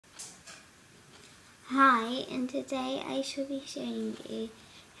Hi, and today I shall be showing you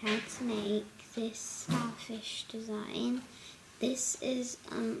how to make this starfish design. This is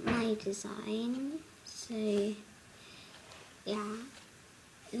my design, so yeah,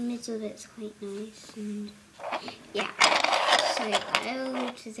 the middle bit's quite nice, and yeah, so I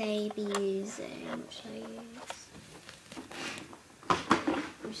will today be using, I'm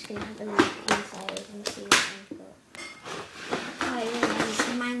just going to have a look inside and see what I've got. I will use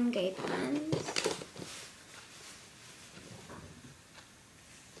mango bands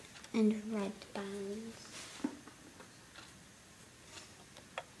and red bands.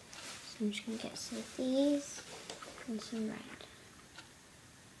 So I'm just going to get some of these and some red.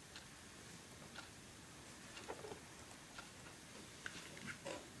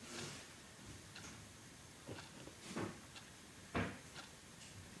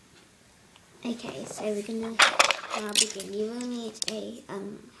 Okay, so we're going to now begin. You will need a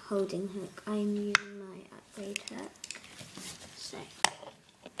holding hook. I'm using my upgrade hook. So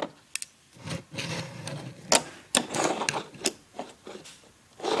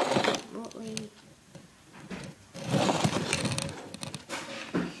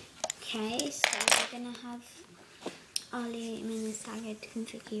okay, so we're going to have our loom in a staggered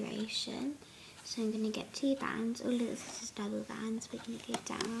configuration. So I'm going to get 2 bands. All of this is double bands. We're going to go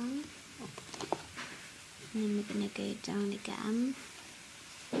down. And then we're going to go down again.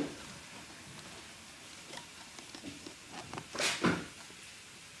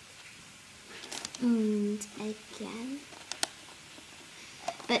 And again.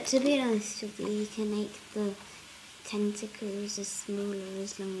 But to be honest with you, you can make the tentacles as small or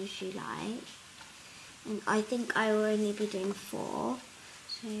as long as you like. And I think I will only be doing 4.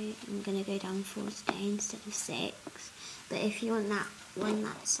 So I'm going to go down 4 today instead of 6. But if you want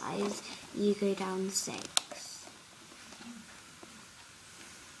that size, you go down 6.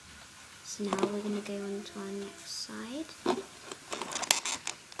 So now we're going to go on to our next side.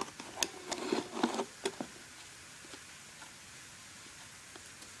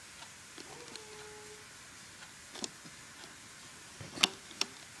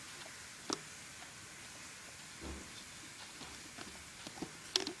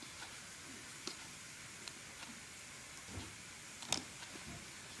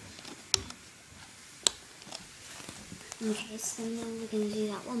 Okay, so now we're going to do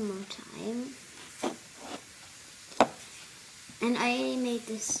that one more time. And I only made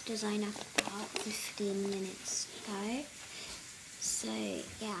this design up about 15 minutes ago. So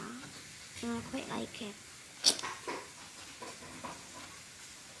yeah, and I quite like it.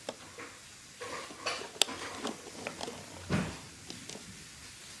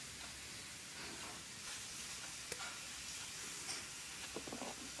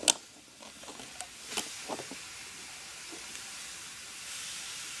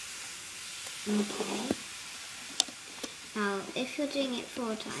 Okay. Now, if you're doing it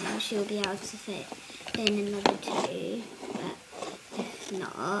 4 times, you'll be able to fit in another 2. But if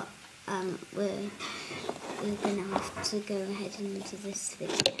not, we're gonna have to go ahead and do this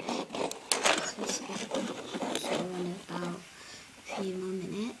video. So this will go on about a few more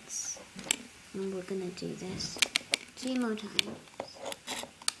minutes, and we're gonna do this 2 more times.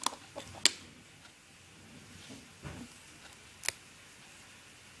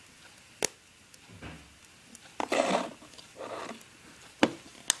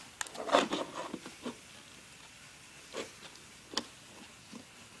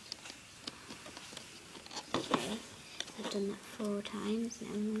 I've done that 4 times,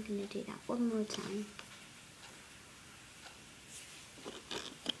 now I'm going to do that 1 more time.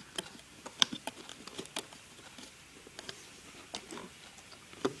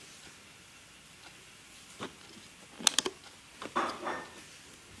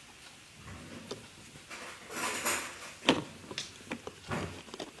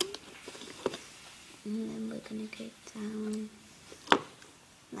 And then we're going to go down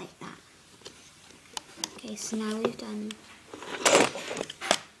like that. Okay, so now we've done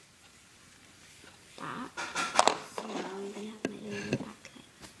that. So now I'm going to have my loom back like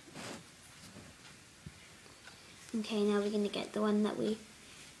that. Okay, now we're going to get the one that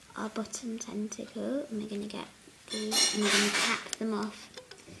our bottom tentacle, and we're going to get these, and we're going to tap them off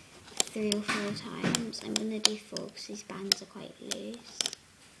 3 or 4 times. I'm going to do 4 because these bands are quite loose.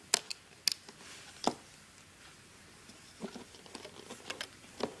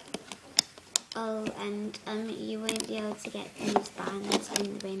 Oh, and you won't be able to get these bands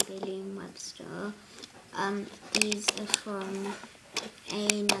in the Rainbow Loom web store. These are from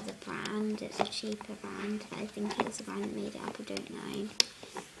another brand. It's a cheaper brand. I think it's a brand that made it up, I don't know.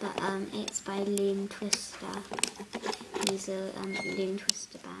 But it's by Loom Twister. These are Loom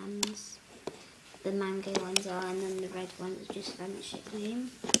Twister bands. the mango ones are, and then the red ones just vanish at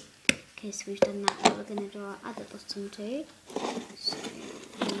home. Okay, so we've done that. Now we're going to do our other bottom two. So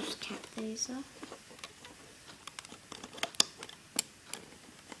we'll just cap those off.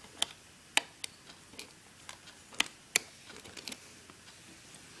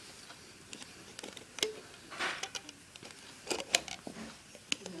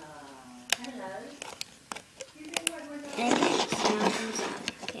 Okay, so now we're going to start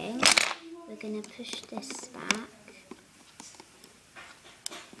cooking. We're going to push this back.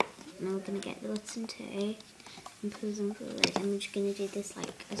 Now we're going to get the bottom two and pull them forward, and we're just going to do this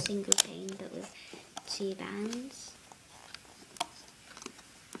like a single pane but with two bands.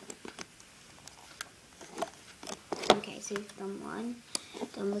 Okay, so we've done one,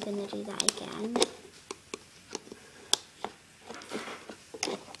 then we're going to do that again.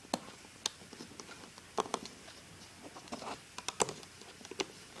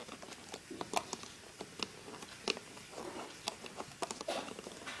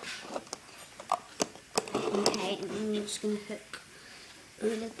 Okay, and then we're just going to hook all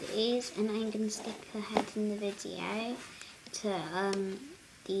of these, and I'm going to skip ahead in the video to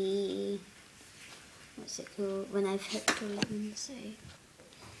the, what's it called, when I've hooked all of them. So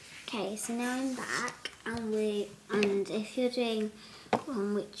okay, so now I'm back, and if you're doing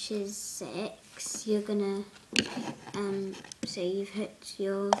one which is 6, you're gonna so you've hooked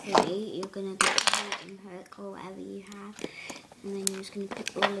your 3, you're gonna go and hook or whatever you have, and then you're just gonna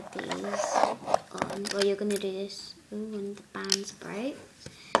put all of these on. Well, you're gonna do this when the bands broke.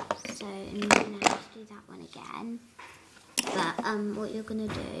 So and you're gonna have to do that one again. But what you're gonna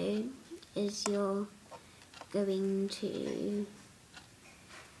do is you're going to,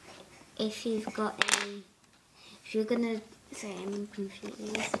 if you're gonna, sorry, I'm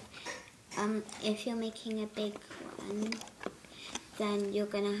confused. If you're making a big one, then you're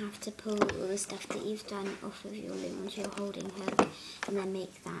gonna have to pull all the stuff that you've done off of your loom onto your holding hook, and then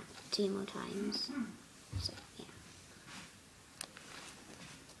make that 2 more times. So yeah.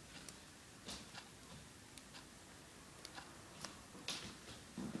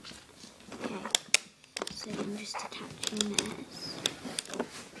 Okay, so I'm just attaching this,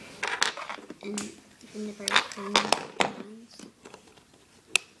 and from the very thin ones,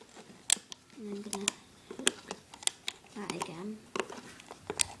 and I'm gonna hook that again.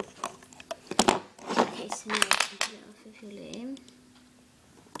 Okay, so now you can pull it off of your loom.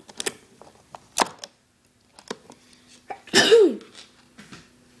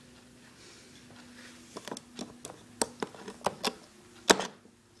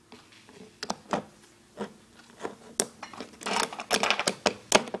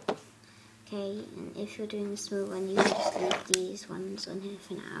 Okay, and if you're doing a small one, you can just leave these ones on here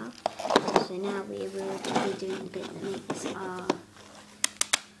for now. So now we will be doing the bit that makes our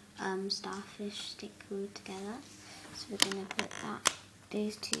starfish stick all together. So we're going to put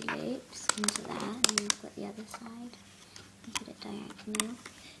those 2 loops into there, and then we've got the other side. And put it diagonal,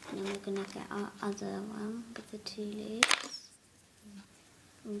 and then we're going to get our other one with the 2 loops.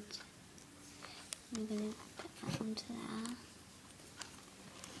 And we're going to put that onto there.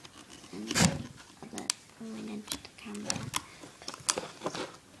 And look, I'm going to edge the camera,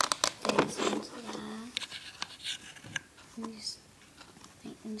 put those into there, and just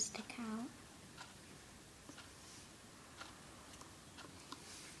make them stick out.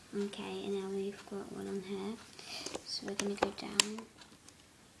 Okay, and now we've got one on here, so we're going to go down.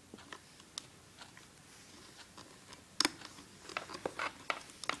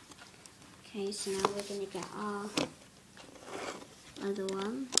 Okay, so now we're going to get our other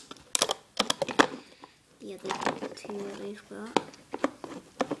one. The other 2 that we've got.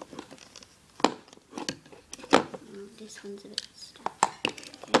 Oh, this one's a bit stuck.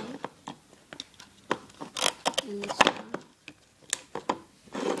 Okay. And this one.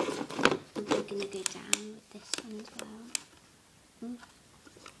 And we're going to go down with this one as well.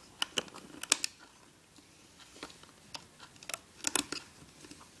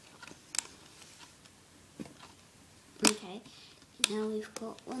 Okay, now we've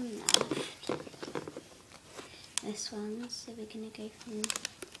got one left. This one, so we're going to go from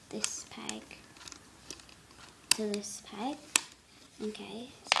this peg to this peg. Okay,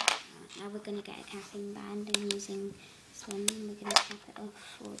 so now we're going to get a capping band, and using this one we're going to cap it off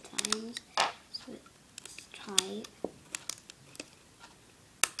 4 times so it's tight.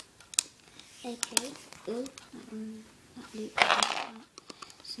 Okay, oh, that loop is out.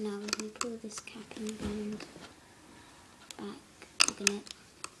 So now we're going to pull this capping band back, we're going to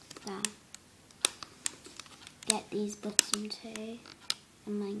there. Get these bottom 2,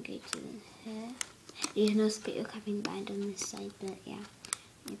 and mine go to here. You can also put your capping band on this side, but yeah,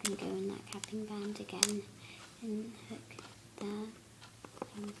 you can go in that capping band again and hook the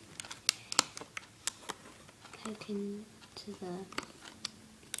hook into the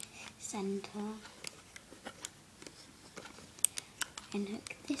centre and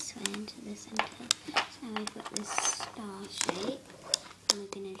hook this way into the centre. So now we've got this star shape and we're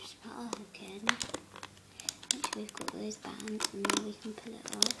going to just put our hook in. Make sure we've got those bands and then we can pull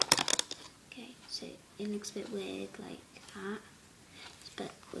it off. Okay, so it looks a bit weird like that,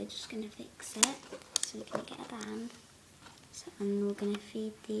 but we're just going to fix it. So we're going to get a band and we're going to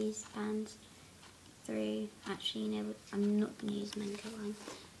feed these bands through. Actually, you know, I'm not going to use a mango one,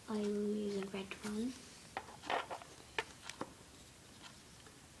 I will use a red one.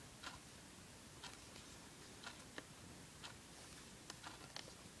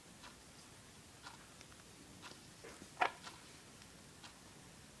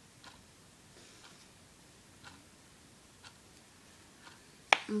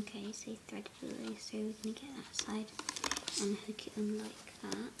 Okay, so thread it away, so we're going to get that side and hook it on like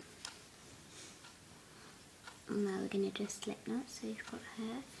that. And now we're going to just slip knot, so we've got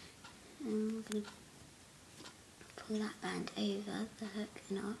her, and we're going to pull that band over the hook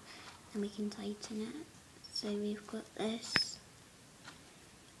and off, and we can tighten it. So we've got this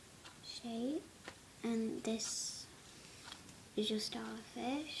shape, and this is your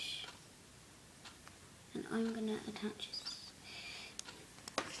starfish, and I'm going to attach this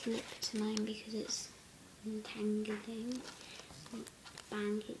flip to mine because it's entangling. The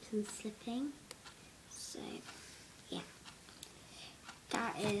band keeps on slipping. So yeah,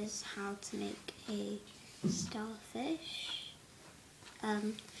 that is how to make a starfish.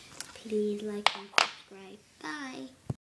 Please like and subscribe. Bye.